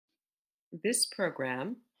This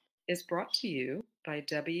program is brought to you by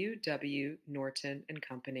W. W. Norton and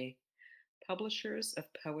Company, publishers of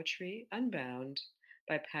Poetry Unbound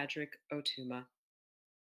by Padraig Ó Tuama.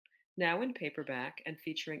 Now in paperback and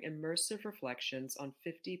featuring immersive reflections on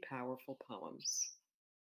 50 powerful poems.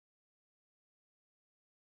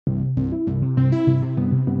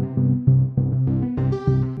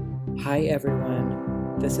 Hi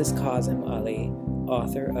everyone, this is Kazim Ali,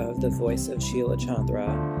 author of The Voice of Sheila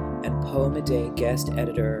Chandra and Poem a Day guest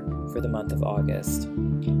editor for the month of August.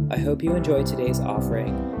 I hope you enjoy today's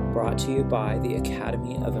offering, brought to you by the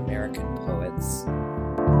Academy of American Poets.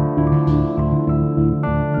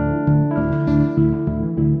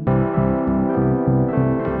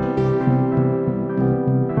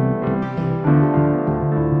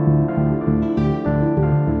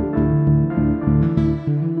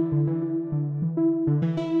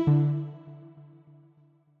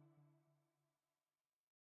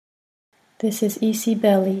 This is E.C.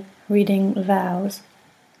 Belly reading Vows.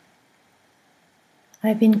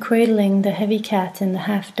 I've been cradling the heavy cat in the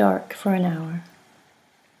half-dark for an hour.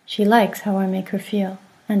 She likes how I make her feel,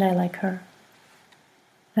 and I like her.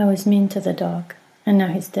 I was mean to the dog, and now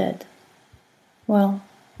he's dead. Well,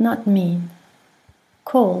 not mean.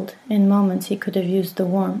 Cold in moments he could have used the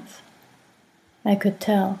warmth. I could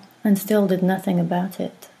tell, and still did nothing about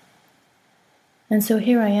it. And so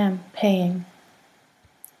here I am, paying,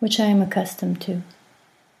 which I am accustomed to.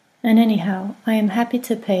 And anyhow, I am happy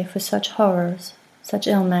to pay for such horrors, such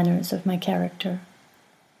ill manners of my character,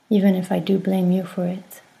 even if I do blame you for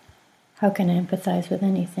it. How can I empathize with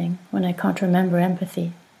anything when I can't remember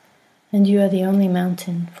empathy, and you are the only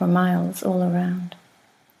mountain for miles all around?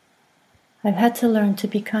 I've had to learn to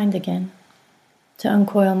be kind again, to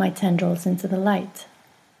uncoil my tendrils into the light.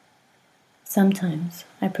 Sometimes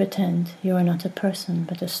I pretend you are not a person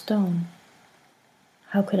but a stone.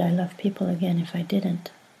 How could I love people again if I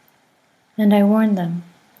didn't? And I warn them,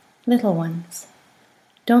 little ones,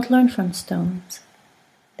 don't learn from stones.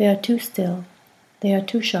 They are too still, they are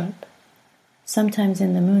too sharp. Sometimes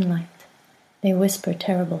in the moonlight, they whisper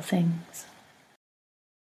terrible things.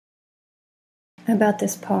 About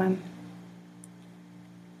this poem.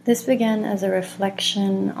 This began as a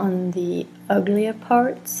reflection on the uglier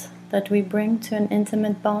parts that we bring to an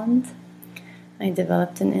intimate bond. I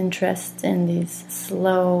developed an interest in these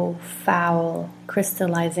slow, foul,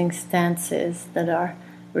 crystallizing stances that are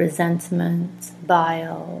resentment,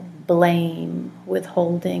 bile, blame,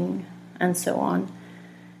 withholding, and so on,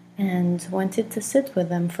 and wanted to sit with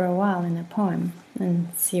them for a while in a poem and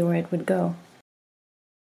see where it would go.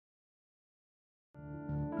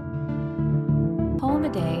 Poem a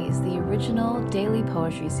Day is the original daily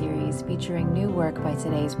poetry series featuring new work by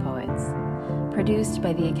today's poets. Produced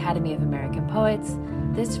by the Academy of American Poets,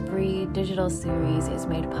 this free digital series is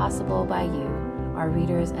made possible by you, our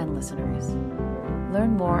readers and listeners.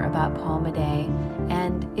 Learn more about Poem a Day,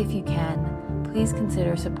 and if you can, please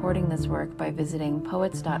consider supporting this work by visiting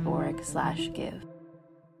poets.org/give.